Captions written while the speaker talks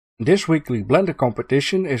This weekly Blender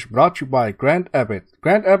competition is brought to you by Grand Abbott.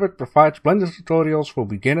 Grand Abbott provides Blender tutorials for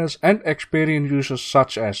beginners and experienced users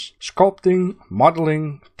such as sculpting,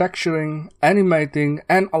 modeling, texturing, animating,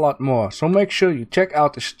 and a lot more. So make sure you check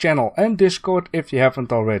out his channel and Discord if you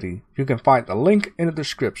haven't already. You can find the link in the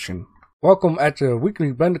description. Welcome at the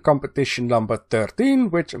weekly Blender competition number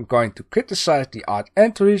 13, which I'm going to criticize the art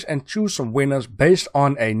entries and choose some winners based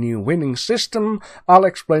on a new winning system. I'll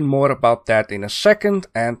explain more about that in a second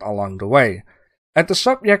and along the way. And the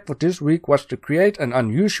subject for this week was to create an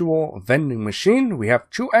unusual vending machine. We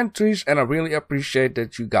have 2 entries and I really appreciate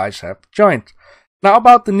that you guys have joined. Now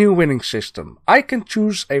about the new winning system. I can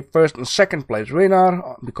choose a first and second place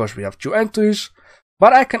winner because we have 2 entries.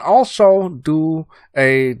 But I can also do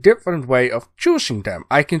a different way of choosing them.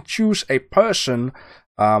 I can choose a person,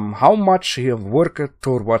 how much he have worked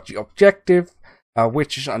towards the objective,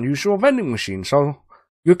 which is unusual vending machine. So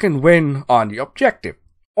you can win on the objective.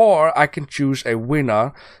 Or I can choose a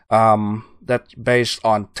winner that's based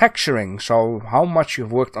on texturing. So how much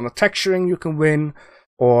you've worked on the texturing you can win.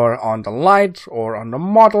 Or on the light, or on the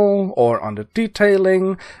model, or on the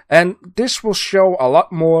detailing. And this will show a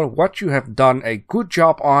lot more what you have done a good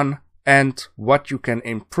job on and what you can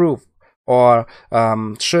improve. Or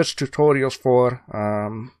search tutorials for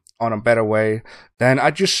on a better way. Then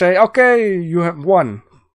I just say, okay, you have won.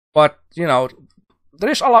 But, you know,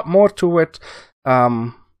 there is a lot more to it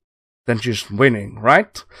than just winning,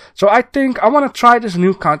 right? So I think I want to try this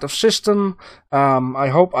new kind of system. I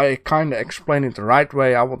hope I kind of explain it the right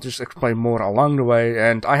way. I will just explain more along the way,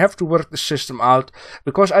 and I have to work the system out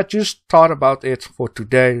because I just thought about it for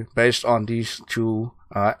today based on these 2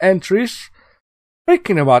 entries.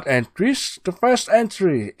 Speaking about entries, the first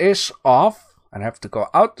entry is of, and I have to go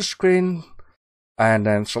out the screen and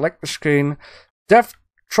then select the screen, Death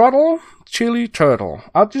Throttle Chili Turtle.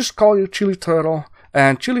 I'll just call you Chili Turtle.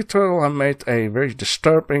 And Chili Turtle have made a very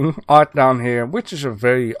disturbing art down here, which is a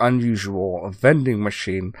very unusual vending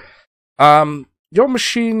machine. Your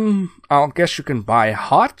machine, I guess you can buy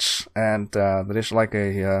hearts, and there is like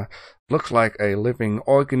a, looks like a living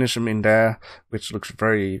organism in there, which looks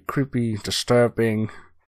very creepy, disturbing.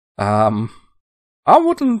 I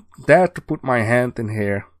wouldn't dare to put my hand in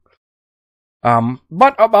here.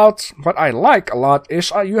 But about what I like a lot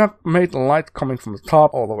is you have made the light coming from the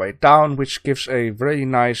top all the way down, which gives a very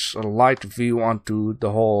nice light view onto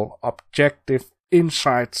the whole objective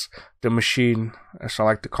inside the machine, as I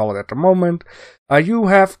like to call it at the moment. You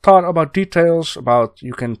have thought about details about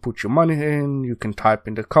you can put your money in, you can type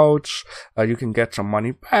in the codes, you can get some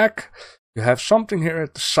money back. You have something here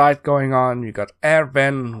at the side going on. You got air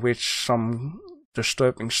vent, which some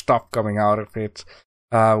disturbing stuff coming out of it.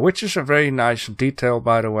 Which is a very nice detail,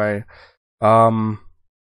 by the way. I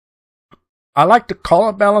like the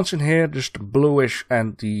color balance in here, just the bluish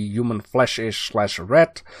and the human fleshish /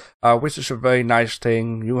 red, which is a very nice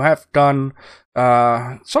thing. You have done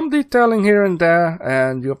some detailing here and there,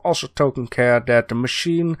 and you have also taken care that the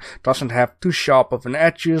machine doesn't have too sharp of an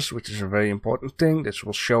edges, which is a very important thing. This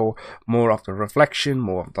will show more of the reflection,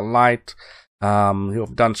 more of the light. You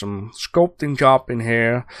have done some sculpting job in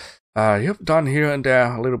here. You've done here and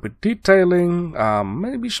there a little bit detailing,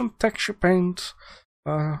 maybe some texture paint,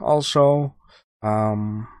 also.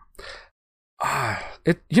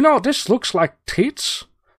 This looks like teeth,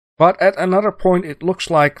 but at another point it looks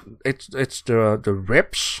like it's the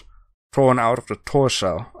ribs thrown out of the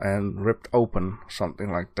torso and ripped open, something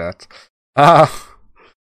like that.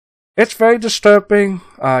 It's very disturbing.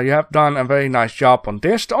 You have done a very nice job on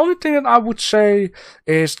this. The only thing that I would say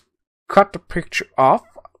is cut the picture off.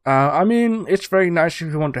 I mean, it's very nice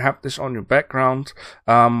if you want to have this on your background,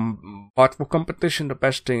 but for competition the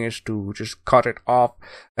best thing is to just cut it off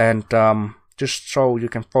and just so you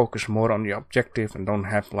can focus more on the objective and don't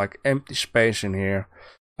have like empty space in here.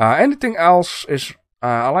 Anything else is,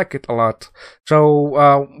 I like it a lot.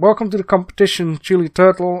 So, welcome to the competition, Chili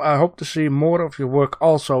Turtle. I hope to see more of your work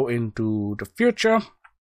also into the future.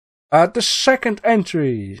 The second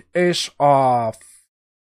entry is of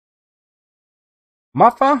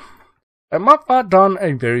Maffa. And Maffa done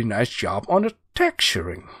a very nice job on the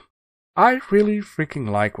texturing. I really freaking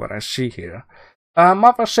like what I see here.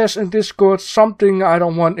 Maffa says in Discord, something I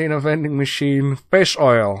don't want in a vending machine, fish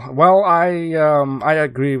oil. Well, I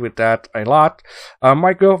agree with that a lot.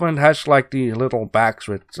 My girlfriend has like the little bags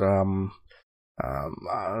with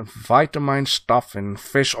vitamin stuff and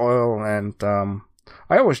fish oil, and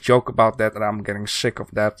I always joke about that I'm getting sick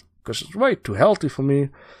of that because it's way too healthy for me.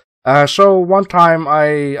 So one time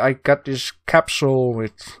I got this capsule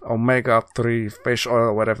with omega-3 fish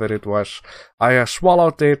oil, whatever it was. I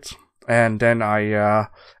swallowed it, and then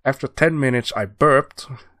after 10 minutes I burped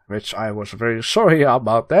which I was very sorry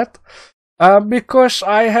about that. Because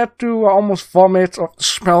I had to almost vomit of the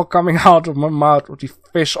smell coming out of my mouth with the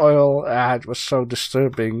fish oil. It was so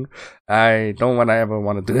disturbing. I don't want to ever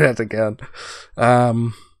want to do that again.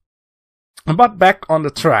 But back on the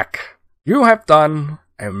track. You have done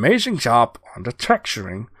an amazing job on the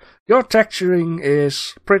texturing. Your texturing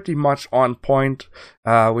is pretty much on point,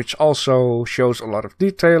 which also shows a lot of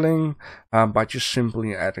detailing by just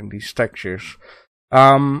simply adding these textures.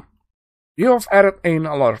 You have added in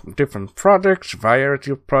a lot of different products,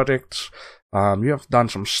 variety of products. You have done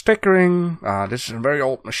some stickering. This is a very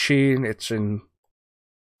old machine. It's in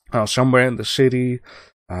somewhere in the city.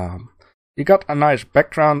 You got a nice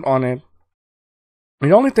background on it.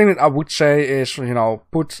 The only thing that I would say is,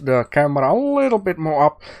 put the camera a little bit more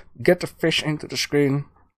up, get the fish into the screen,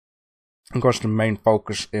 because the main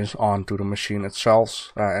focus is onto the machine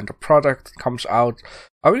itself and the product comes out.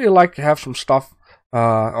 I really like to have some stuff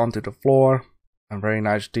onto the floor and very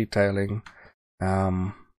nice detailing.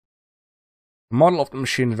 The model of the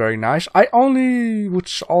machine is very nice. I only would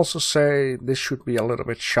also say this should be a little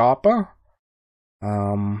bit sharper.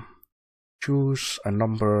 Choose a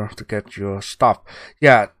number to get your stuff.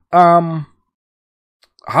 Yeah. How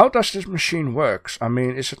does this machine works? I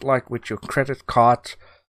mean, is it like with your credit card?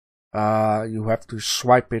 You have to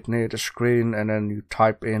swipe it near the screen and then you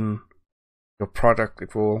type in your product.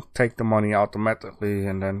 It will take the money automatically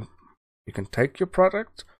and then you can take your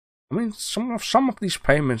product. I mean, some of these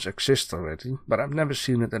payments exist already, but I've never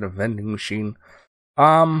seen it at a vending machine.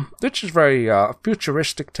 Which is very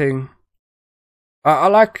futuristic thing. I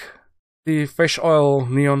like the fish oil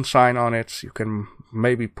neon sign on it. You can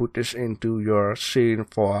maybe put this into your scene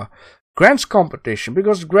for Grant's competition,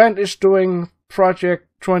 because Grant is doing Project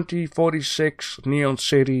 2046 Neon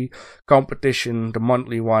City competition, the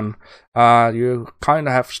monthly one. You kind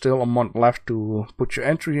of have still a month left to put your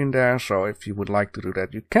entry in there, so if you would like to do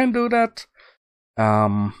that, you can do that.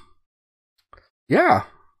 Yeah,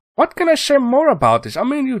 what can I say more about this? I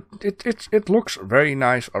mean, it looks very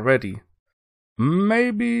nice already.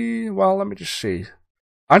 Maybe, well, let me just see.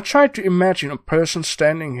 I'm trying to imagine a person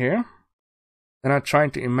standing here. And I'm trying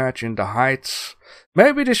to imagine the heights.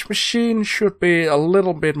 Maybe this machine should be a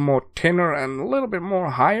little bit more thinner and a little bit more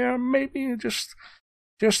higher. Maybe just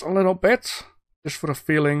a little bit. Just for the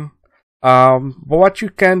feeling. But what you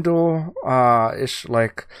can do is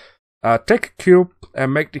like take a cube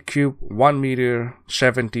and make the cube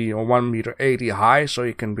 1.70 m or 1.80 m high, so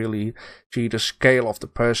you can really see the scale of the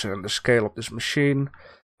person and the scale of this machine.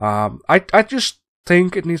 I just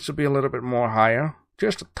think it needs to be a little bit more higher,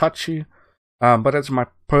 just a touchy, but that's my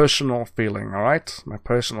personal feeling. All right, my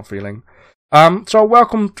personal feeling. So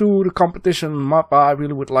welcome to the competition, Mappa. I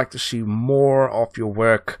really would like to see more of your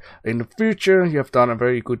work in the future. You have done a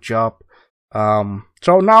very good job.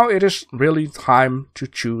 So now it is really time to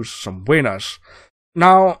choose some winners.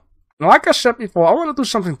 Now, like I said before, I want to do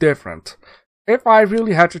something different. If I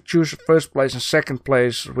really had to choose first place and second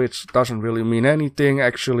place, which doesn't really mean anything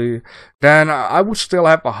actually, then I would still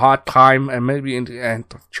have a hard time and maybe in the end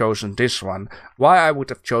have chosen this one. Why I would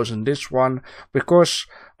have chosen this one? Because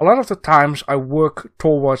a lot of the times I work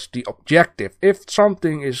towards the objective. If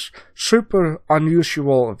something is super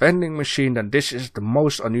unusual vending machine, then this is the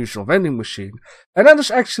most unusual vending machine. And that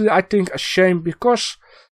is actually, I think, a shame, because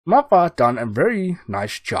Mappa done a very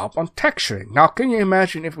nice job on texturing. Now, can you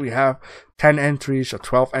imagine if we have 10 entries or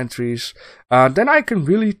 12 entries? Then I can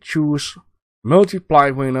really choose multiply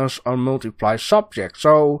winners or multiply subjects.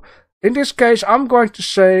 So, in this case, I'm going to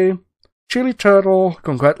say, Chili Turtle,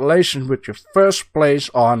 congratulations with your first place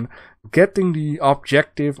on getting the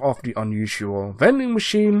objective of the unusual vending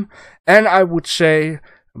machine. And I would say,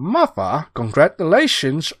 Mappa,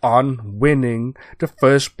 congratulations on winning the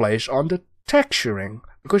first place on the texturing,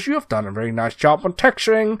 because you have done a very nice job on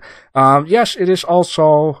texturing. Yes, it is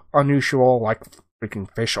also unusual, like freaking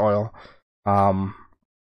fish oil.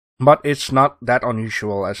 But it's not that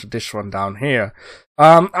unusual as this one down here.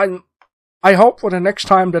 I hope for the next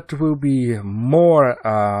time that there will be more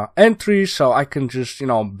entries, so I can just,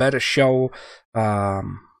 better show,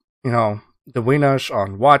 the winners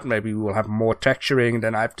on what. Maybe we will have more texturing,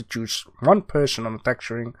 then I have to choose one person on the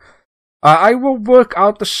texturing. I will work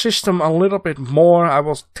out the system a little bit more. I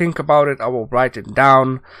will think about it. I will write it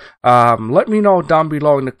down. Let me know down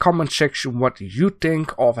below in the comment section what you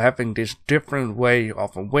think of having this different way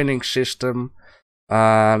of a winning system.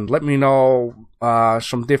 And let me know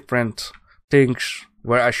some different things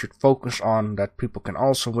where I should focus on that people can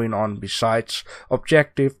also win on, besides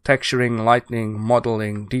objective, texturing, lighting,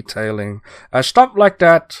 modeling, detailing, stuff like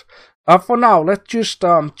that. For now, let's just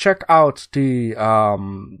check out the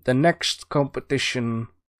next competition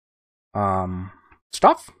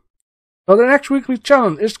stuff. So the next weekly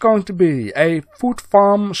challenge is going to be a food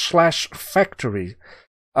farm slash factory.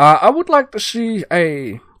 I would like to see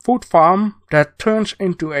a food farm that turns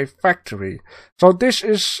into a factory. So this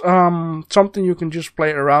is something you can just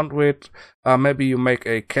play around with. Maybe you make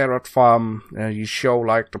a carrot farm. You show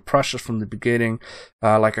like the process from the beginning,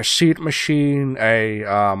 like a seed machine, a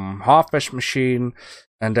harvest machine,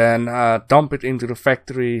 and then dump it into the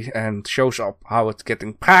factory and shows up how it's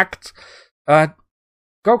getting packed.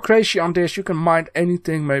 Go crazy on this. You can mine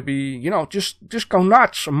anything. Maybe, you know, just go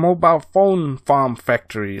nuts. A mobile phone farm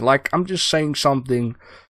factory. Like, I'm just saying something.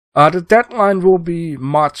 The deadline will be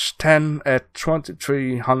March 10 at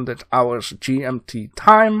 2300 hours GMT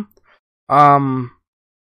time. Once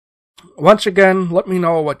again, let me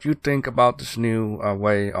know what you think about this new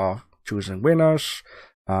way of choosing winners.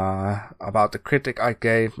 About the critic I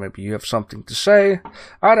gave. Maybe you have something to say.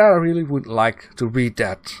 I really would like to read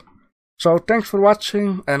that. So thanks for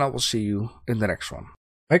watching, and I will see you in the next one.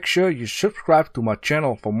 Make sure you subscribe to my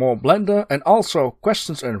channel for more Blender, and also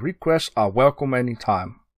questions and requests are welcome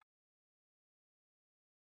anytime.